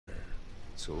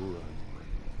It's all right.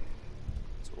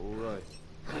 It's all right.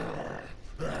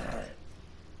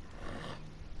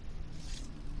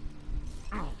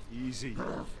 Easy.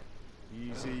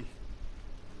 Easy.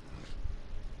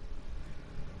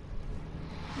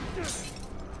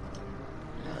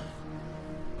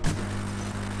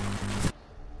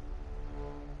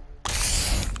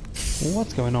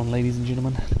 What's going on, ladies and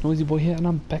gentlemen? Noisy Boy here, and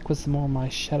I'm back with some more of my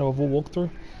Shadow of War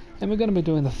walkthrough, and we're going to be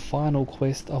doing the final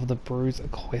quest of the Bruz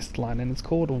quest line, and it's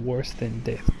called Worse Than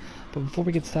Death. But before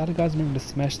we get started, guys, remember to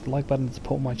smash the like button to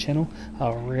support my channel.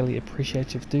 I'll really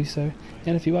appreciate you if you do so,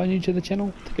 and if you are new to the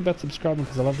channel, think about subscribing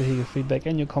because I love to hear your feedback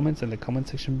and your comments in the comment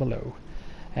section below.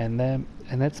 And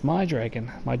that's my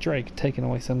dragon, my Drake, taking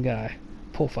away some guy.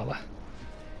 Poor fella.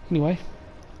 Anyway,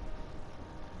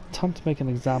 time to make an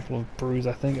example of Bruz.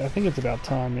 I think it's about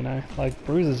time, you know. Like,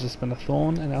 Bruz has just been a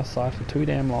thorn in our side for too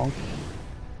damn long,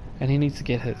 and he needs to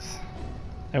get his.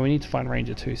 And we need to find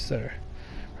Ranger too, so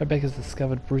Rebecca's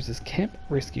discovered Bruz's camp,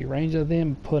 rescue Ranger,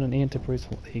 then put an end to Bruz.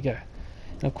 Well, there you go.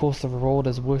 And of course the reward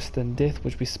is worse than death,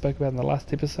 which we spoke about in the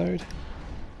last episode,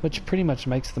 which pretty much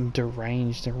makes them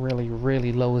deranged and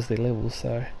really lowers their levels.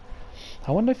 So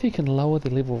I wonder if you can lower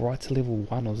the level right to level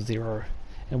 1 or 0,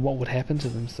 and what would happen to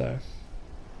them. So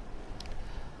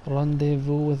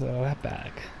rendezvous with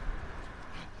Rabak.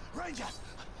 Ranger!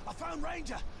 I found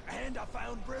Ranger! And I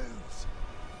found Bruz!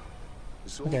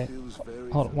 Okay,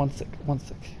 hold on, one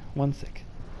sec.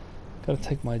 Gotta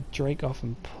take my Drake off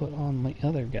and put on my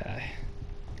other guy.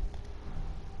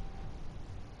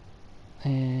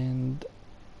 And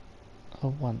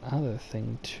one other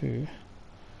thing too.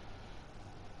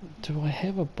 Do I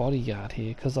have a bodyguard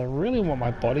here? Because I really want my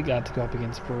bodyguard to go up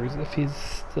against Bruz if he's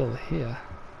still here.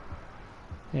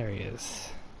 There he is.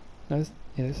 No,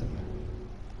 he isn't.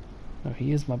 No,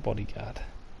 he is my bodyguard.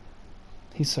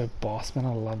 He's so boss, man.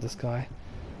 I love this guy.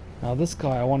 Now this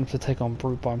guy, I want him to take on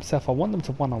Brute by himself. I want them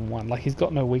to one-on-one. Like, he's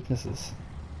got no weaknesses.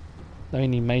 No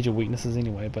any major weaknesses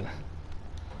anyway, but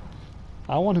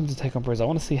I want him to take on Bruz. I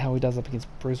want to see how he does up against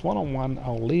Bruz one-on-one.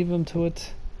 I'll leave him to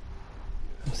it.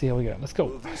 We'll see how we go. Let's go.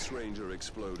 Will this Ranger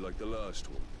explode like the last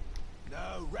one?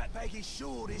 No, Ratbag is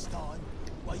sure this time.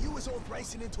 While you was off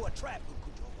racing into a trap,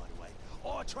 good job by the way,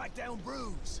 I tracked down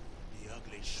Bruz. The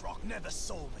ugly schrock never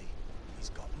saw me. He's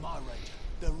got my Ranger,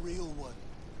 the real one.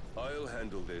 I'll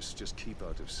handle this, just keep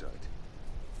out of sight.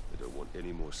 I don't want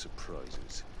any more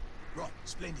surprises. Right,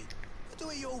 splendid. We'll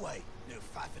do it your way, no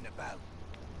faffing about.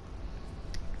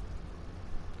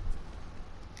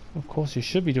 Of course, you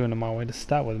should be doing it my way to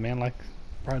start with, man. Like,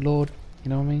 right, Lord? You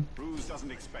know what I mean? Bruz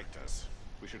doesn't expect us.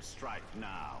 We should strike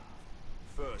now.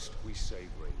 First, we save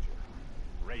Ranger.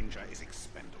 Ranger is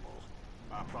expendable.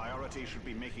 Our priority should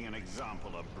be making an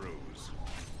example of Bruz.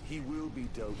 He will be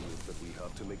dealt with, but we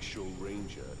have to make sure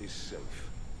Ranger is safe.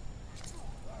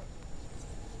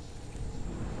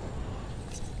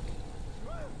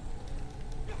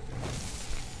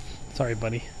 Sorry,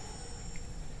 buddy.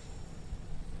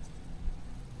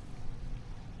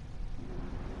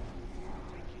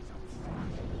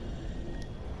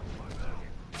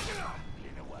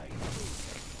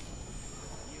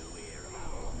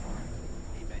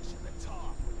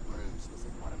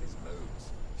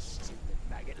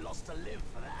 To live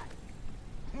for that.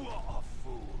 What a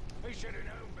fool. He should have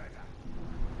known better.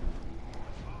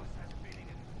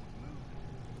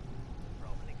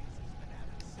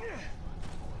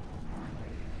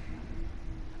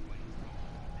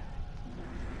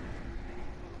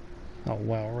 Oh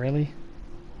wow, really?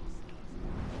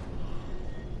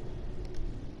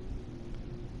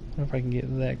 I wonder if I can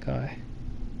get that guy.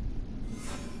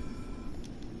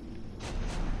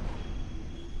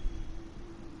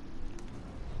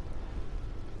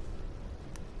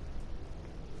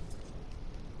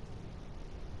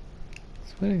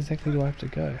 Where exactly do I have to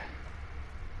go?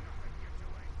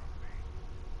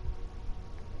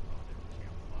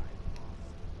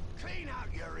 Clean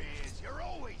out your ears, you're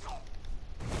always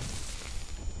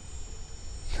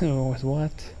Always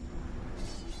what?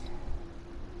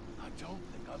 I don't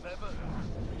think I've ever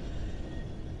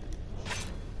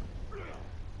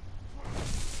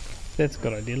That's a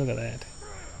good idea, look at that.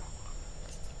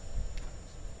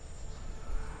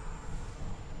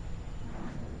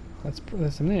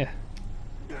 There's some there.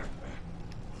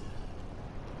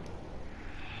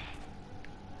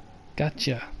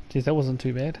 Gotcha. Geez, that wasn't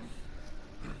too bad.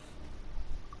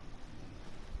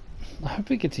 I hope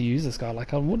we get to use this guy.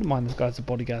 Like, I wouldn't mind this guy as a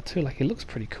bodyguard too. Like, he looks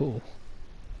pretty cool.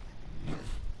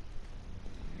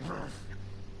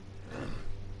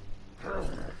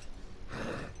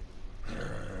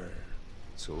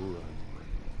 It's all right.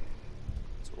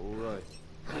 It's all right.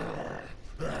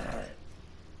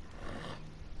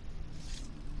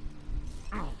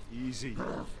 Easy.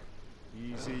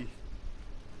 Easy.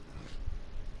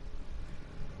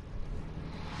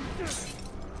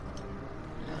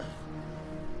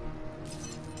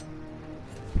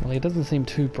 Well, he doesn't seem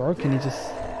too broken, he just...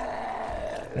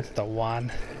 That's the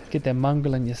one. Get that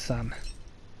mongrel in your son.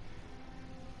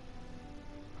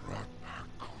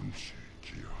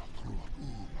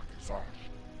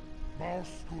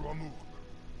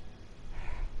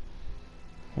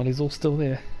 Well, he's all still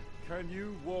there. Can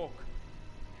you walk?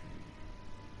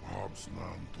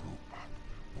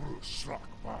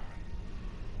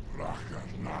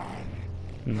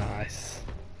 Nice.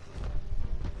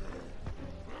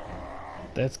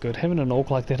 That's good. Having an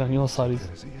orc like that on your side is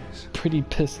As he is. pretty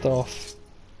pissed off.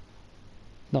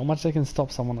 Not much that can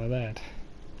stop someone like that.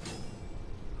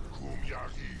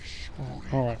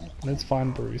 Alright, let's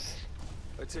find Bruz.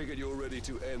 I take it you're ready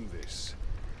to end this.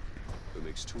 That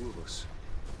makes 2 of us.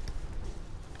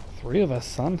 3 of us,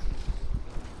 son.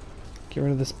 Get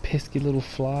rid of this pesky little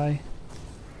fly.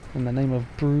 In the name of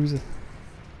Bruz.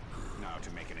 Now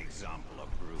to make an example of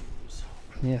Bruz.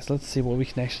 Yes, let's see what we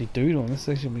can actually do to him. This is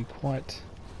actually going to be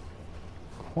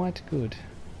quite good.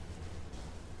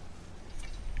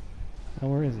 Oh,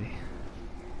 where is he?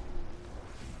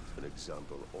 An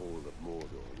example all of Mordor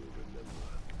will remember.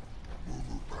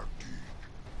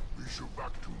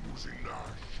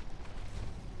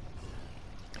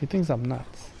 He thinks I'm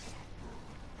nuts.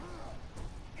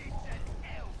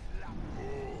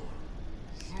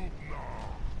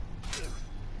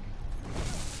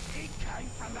 He came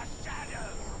from the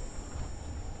shadows.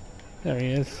 There he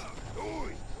is.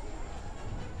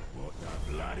 What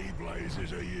the bloody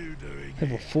blazes are you doing?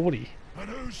 Level 40. And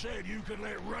who said you could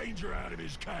let Ranger out of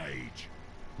his cage?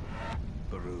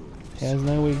 Bruz. He has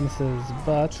no weaknesses,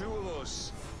 but 2 of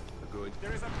us are going.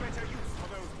 There is a better use for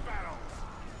those barrels.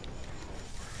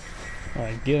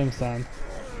 alright, get him, son.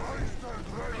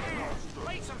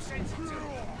 Make some sense into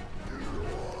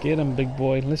it. Get him, big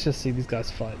boy. Let's just see these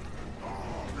guys fight.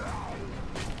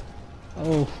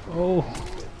 Oh, oh.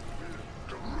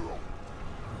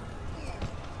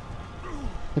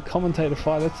 The commentator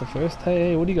fight, that's the first.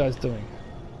 Hey, what are you guys doing?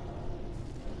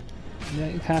 Yeah,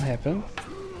 it can't happen.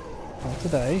 Not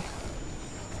today.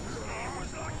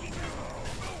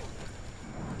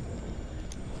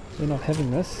 We're not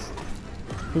having this.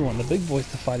 We want the big boys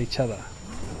to fight each other.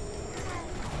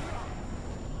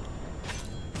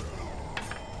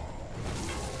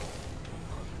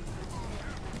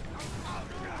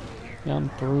 Young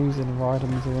Bruz and ride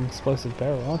him into an explosive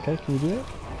barrel. Okay, can we do that?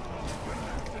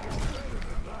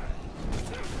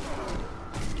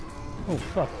 Oh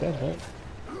fuck, that hurt.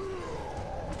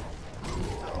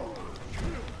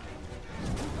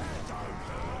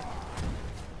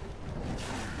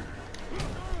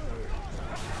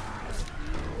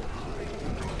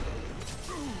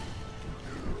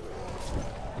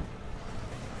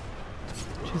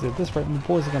 Jeez, at this rate the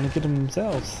boys are gonna get them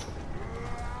themselves.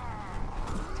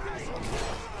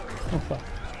 Oh fuck.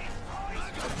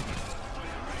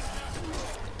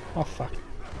 Oh fuck.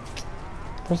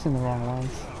 Pressing the wrong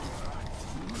ones.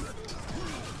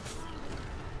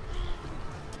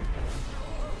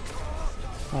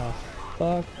 Oh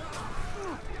fuck.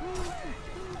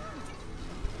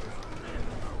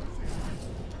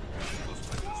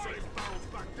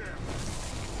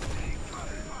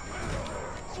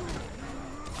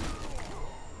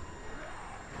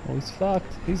 Oh, he's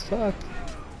fucked. He's fucked.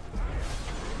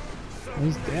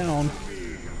 He's down.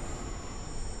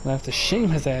 I have to shame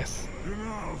his ass.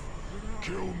 Enough.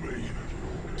 Kill me.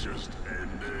 Just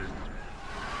end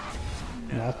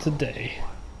it. Not today.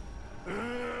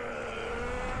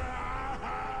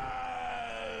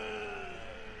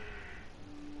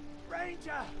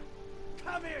 Ranger!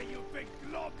 Come here, you big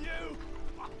glob, you!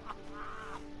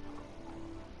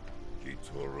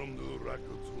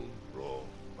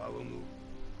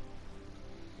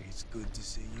 It's good to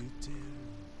see you too.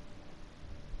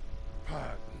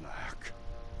 Pagnak,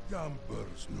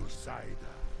 Yumpers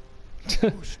Nusaida.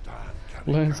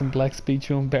 Learn some black speech,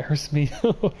 you'll embarrass me.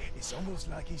 It's almost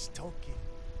like he's talking.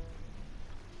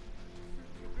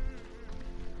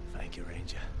 Thank you,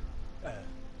 Ranger.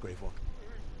 Gravewalk.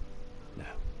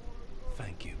 Now,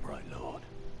 thank you, Bright Lord.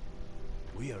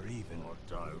 We are even. I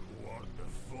don't want the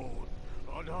food.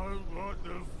 I don't want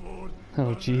the food.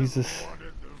 Oh, Jesus.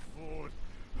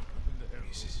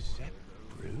 Is that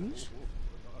Bruz?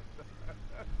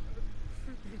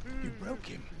 You broke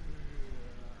him.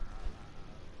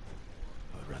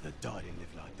 I'd rather die than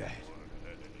live like that.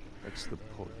 That's the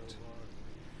point.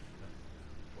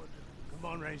 Come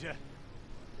on, Ranger.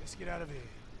 Let's get out of here.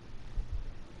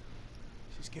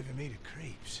 She's giving me the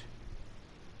creeps.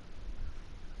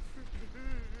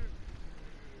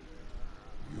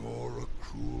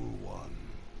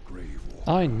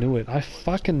 I knew it. I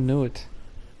fucking knew it.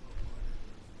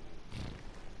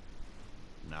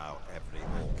 Now every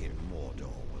orc in Mordor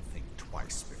will think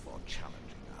twice before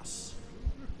challenging us.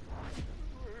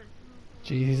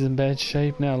 Gee, he's in bad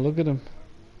shape now. Look at him.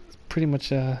 He's pretty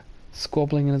much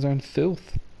squabbling in his own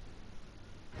filth.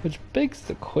 Which begs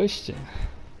the question.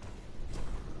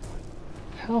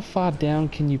 How far down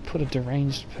can you put a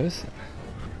deranged person?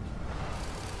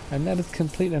 And that is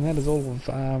complete, and that is all of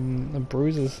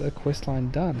Bruz's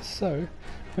questline done. So,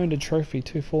 earned a trophy,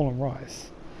 2 Fallen Rise.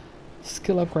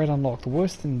 Skill upgrade unlocked,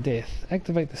 worse than death.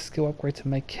 Activate the skill upgrade to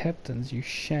make captains you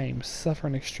shame suffer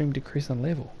an extreme decrease in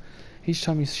level. Each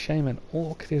time you shame an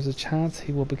orc, there's a chance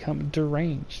he will become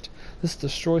deranged. This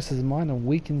destroys his mind and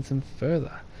weakens him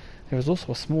further. There is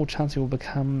also a small chance he will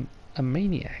become a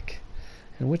maniac,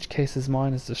 in which case his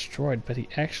mind is destroyed, but he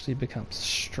actually becomes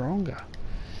stronger.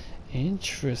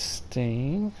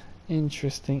 Interesting.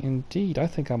 Interesting indeed. I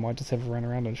think I might just have a run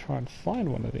around and try and find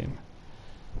one of them.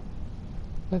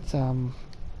 Let's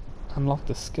unlock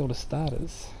the skill to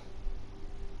starters.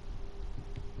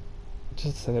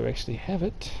 Just so that we actually have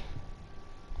it.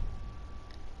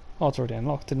 Oh, it's already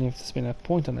unlocked. Didn't have to spend a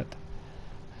point on it.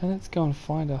 And let's go and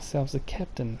find ourselves a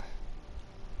captain.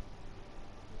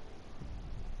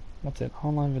 What's that?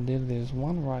 Online vendetta. There's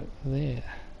one right there.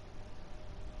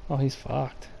 Oh, he's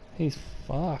fucked. He's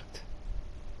fucked.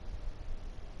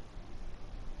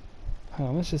 Hang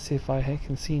on, let's just see if I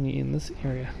can see any in this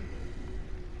area.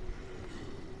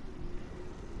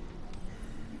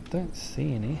 Don't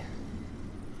see any.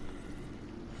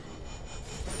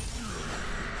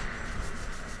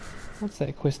 What's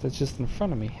that quest that's just in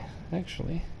front of me,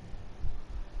 actually?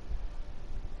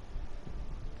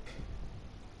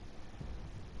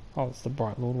 Oh, it's the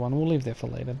Bright Lord one. We'll leave that for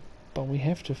later. But we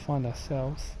have to find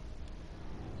ourselves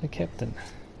a captain.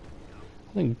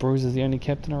 I think Bruz is the only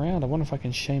captain around. I wonder if I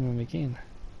can shame him again.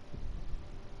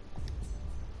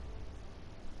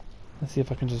 Let's see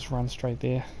if I can just run straight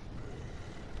there.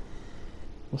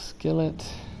 We'll skill it.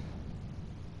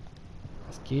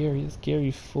 It's Gary,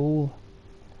 you fool.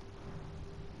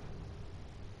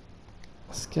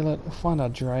 Skill it, we'll find our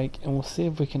Drake, and we'll see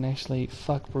if we can actually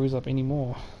fuck Bruz up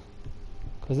anymore.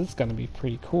 Because it's going to be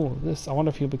pretty cool. This, I wonder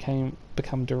if he'll become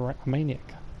a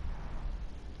maniac.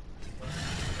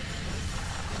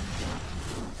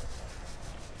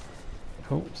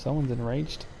 Oh, someone's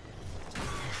enraged.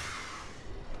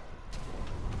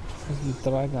 Where's the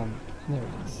dragon? There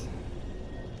it is.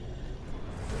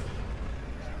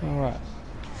 Alright.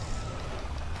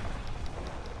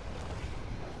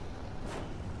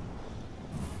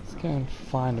 Let's go and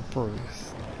find a Bruz.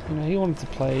 You know, he wanted to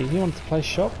play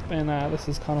shop, and this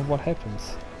is kind of what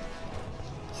happens.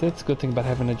 So that's a good thing about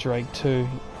having a Drake too.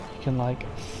 You can like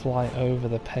fly over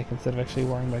the pack instead of actually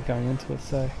worrying about going into it.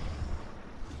 So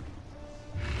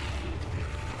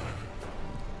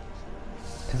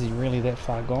is he really that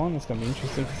far gone? It's going to be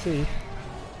interesting to see.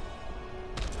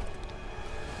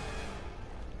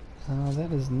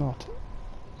 That is not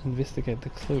investigate the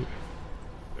clue.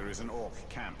 There is an orc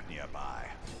camp nearby.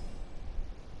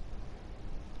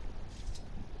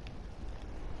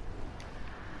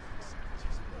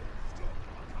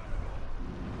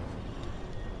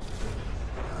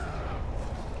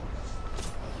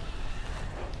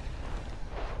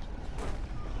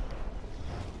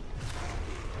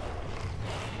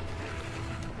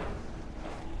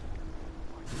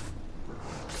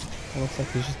 It looks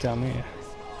like he's just down there.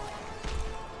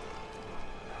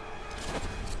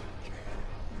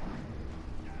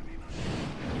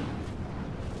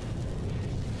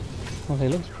 Well, he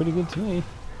looks pretty good to me.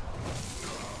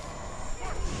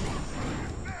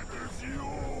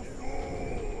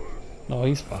 No,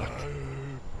 he's fucked.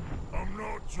 I'm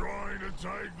not trying to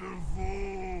take the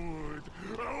fort.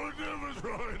 I would never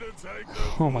try to take the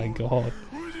fort. Oh my god.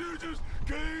 Would you just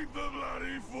keep the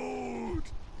bloody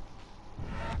fort?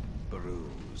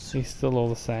 Bruz. He's still all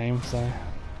the same, so.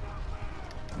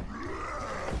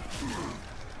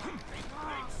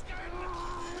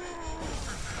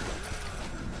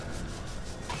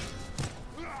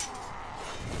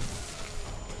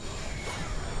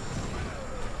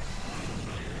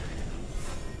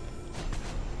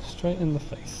 Straight in the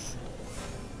face.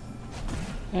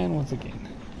 And once again.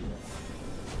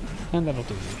 And that'll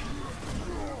do.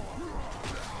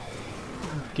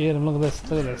 Get him, look at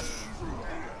this, look at this.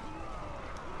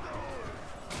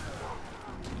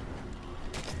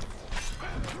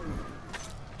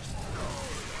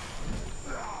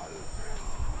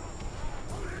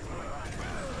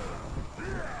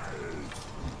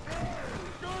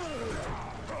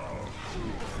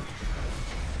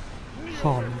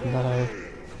 Oh no.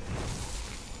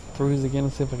 Bruz again,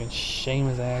 let's see if I can shame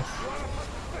his ass.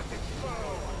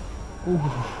 Ooh.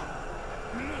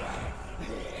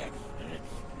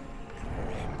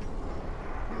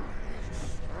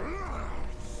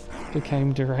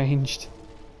 Became deranged.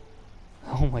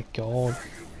 Oh my god.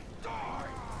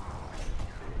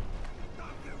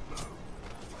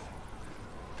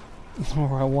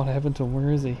 Alright, what happened to him?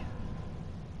 Where is he?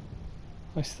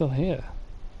 Oh, he's still here.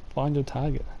 Find your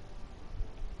target.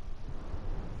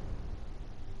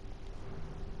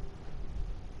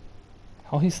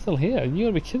 Oh, he's still here. You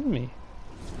gotta be kidding me.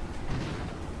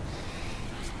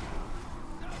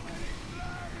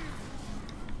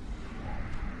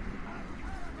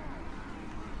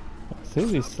 I see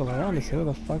he's still around. I see where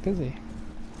the fuck is he?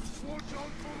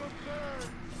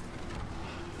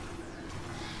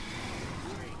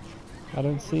 I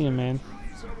don't see him, man.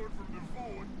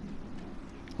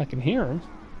 I can hear him.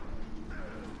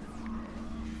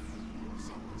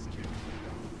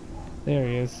 There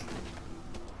he is.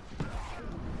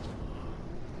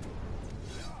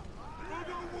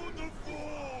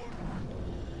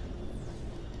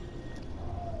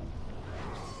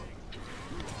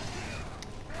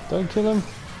 Don't kill him.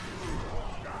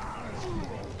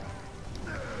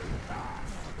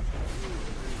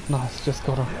 Nice, just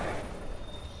got him.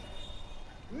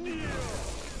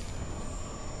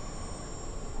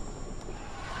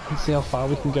 Let's see how far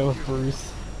we can go with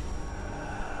Bruz.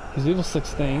 He's level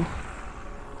 16.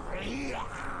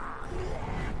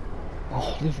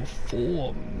 Oh, level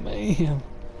 4, man.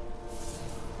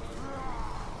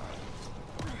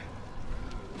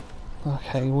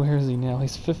 Okay, where is he now?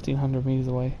 He's 1500 meters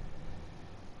away.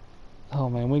 Oh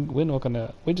man,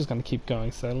 we're just gonna keep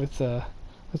going. So let's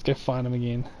go find him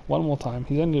again. One more time.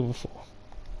 He's only level 4.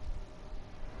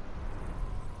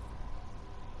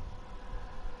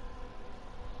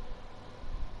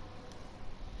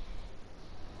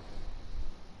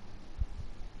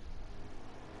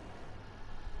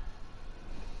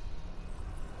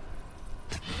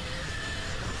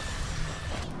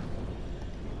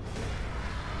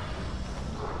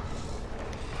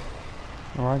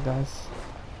 Alright guys,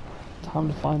 time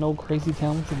to find old Crazy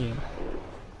Talents again.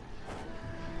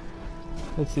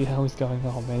 Let's see how he's going.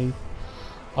 Oh man,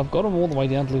 I've got him all the way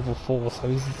down to level 4, so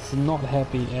he's not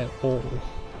happy at all.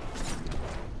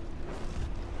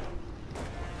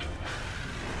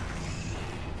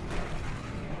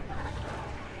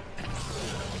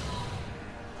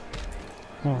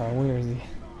 Alright, where is he?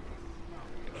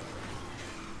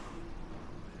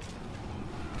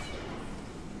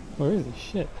 Where is he?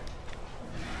 Shit.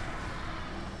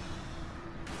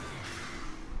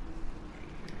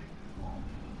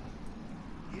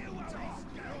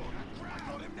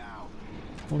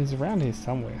 Well, he's around here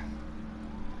somewhere.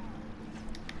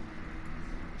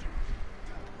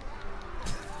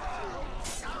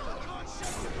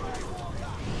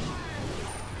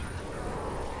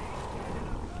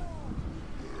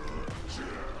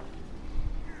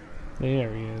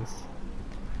 There he is.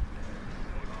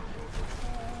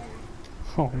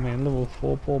 Oh man, level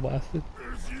 4, poor bastard.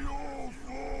 It's your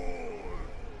fault.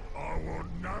 I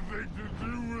want nothing to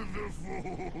do with the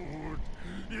fort.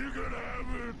 You can have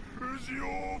it. It's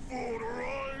your fault,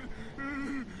 alright?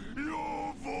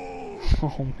 Your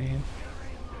fault. Oh man.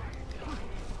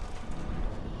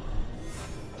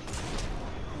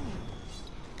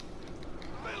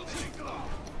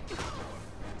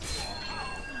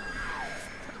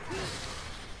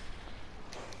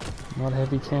 Not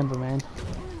heavy camper, man.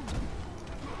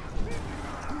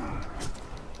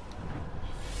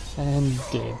 And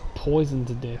dead. Poisoned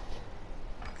to death.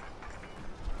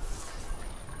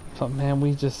 But man,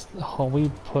 we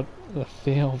put the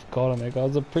fear of God on that guy.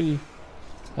 It was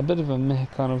a bit of a meh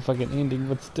kind of fucking ending,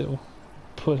 but still,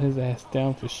 put his ass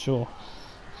down for sure.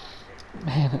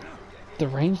 Man,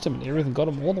 deranged him and everything, got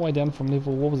him all the way down from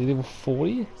level, what was he, level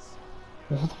 40?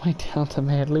 All the way down to,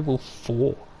 man, level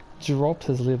 4. Dropped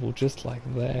his level just like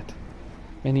that.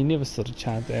 Man, he never stood a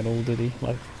chance at all, did he?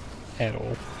 Like, at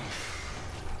all.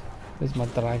 There's my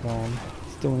dragon.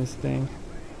 He's doing his thing.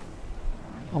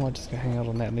 I might just go hang out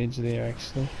on that ledge there,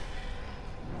 actually.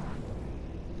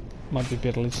 Might be a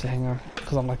better ledge to hang on,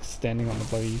 because I'm like standing on the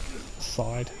bloody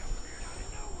side.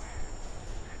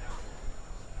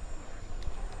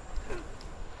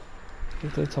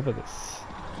 Get to the top of this.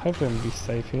 Hopefully I'm going to be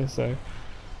safe here, so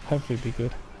hopefully it'll be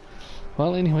good.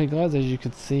 Well, anyway guys, as you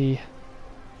could see,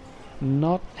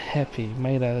 not happy.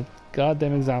 Made a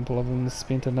goddamn example of him.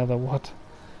 Spent another, what,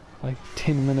 like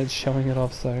 10 minutes showing it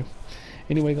off. So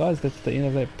anyway guys, that's the end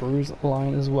of that Bruz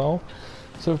line as well.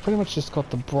 So we've pretty much just got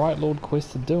the Bright Lord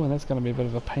quest to do, and that's going to be a bit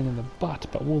of a pain in the butt,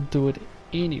 but we'll do it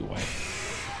anyway.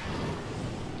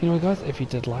 Anyway guys, if you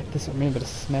did like this, remember to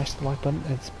smash the like button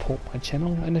and support my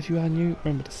channel, and if you are new,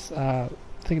 remember to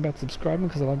think about subscribing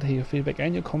because I'd love to hear your feedback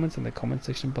and your comments in the comment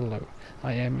section below.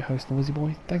 I am your host,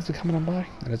 NoisiBoi. Thanks for coming on by,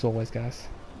 and as always, guys,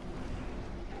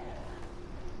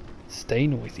 stay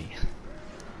noisy.